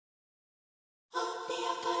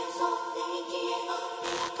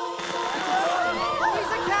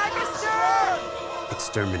He's a Cagaster!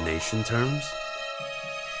 Extermination terms?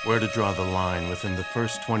 Where to draw the line within the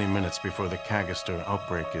first 20 minutes before the Cagaster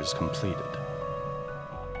outbreak is completed.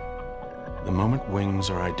 The moment wings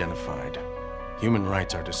are identified, human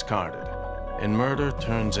rights are discarded, and murder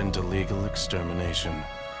turns into legal extermination.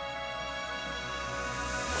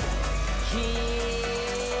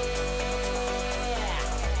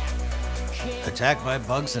 Attacked by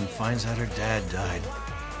bugs and finds out her dad died.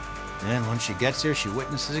 And when she gets here, she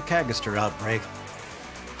witnesses a Cagaster outbreak.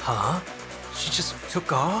 Huh? She just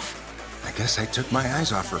took off? I guess I took my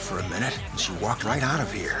eyes off her for a minute, and she walked right out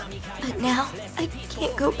of here. But now, I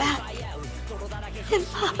can't go back. And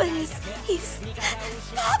Papa he's...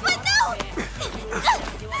 Papa, no!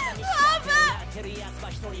 Papa!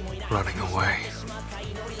 Running away.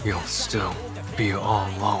 You'll still be all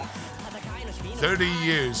alone. 30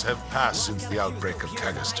 years have passed since the outbreak of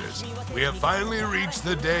Cagasters. We have finally reached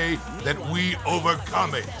the day that we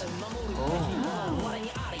overcome it.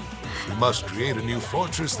 We must create a new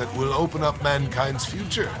fortress that will open up mankind's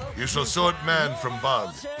future. You shall sort man from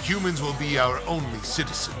bugs. Humans will be our only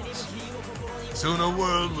citizens. Soon a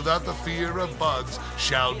world without the fear of bugs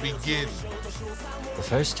shall begin. The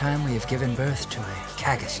first time we have given birth to a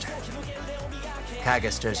Cagaster.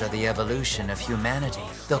 Cagasters are the evolution of humanity.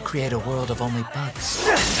 They'll create a world of only bugs.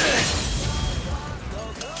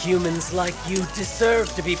 Humans like you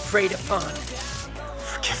deserve to be preyed upon.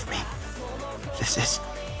 Forgive me. This is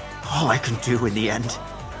all I can do in the end.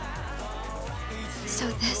 So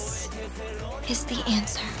this is the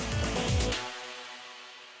answer.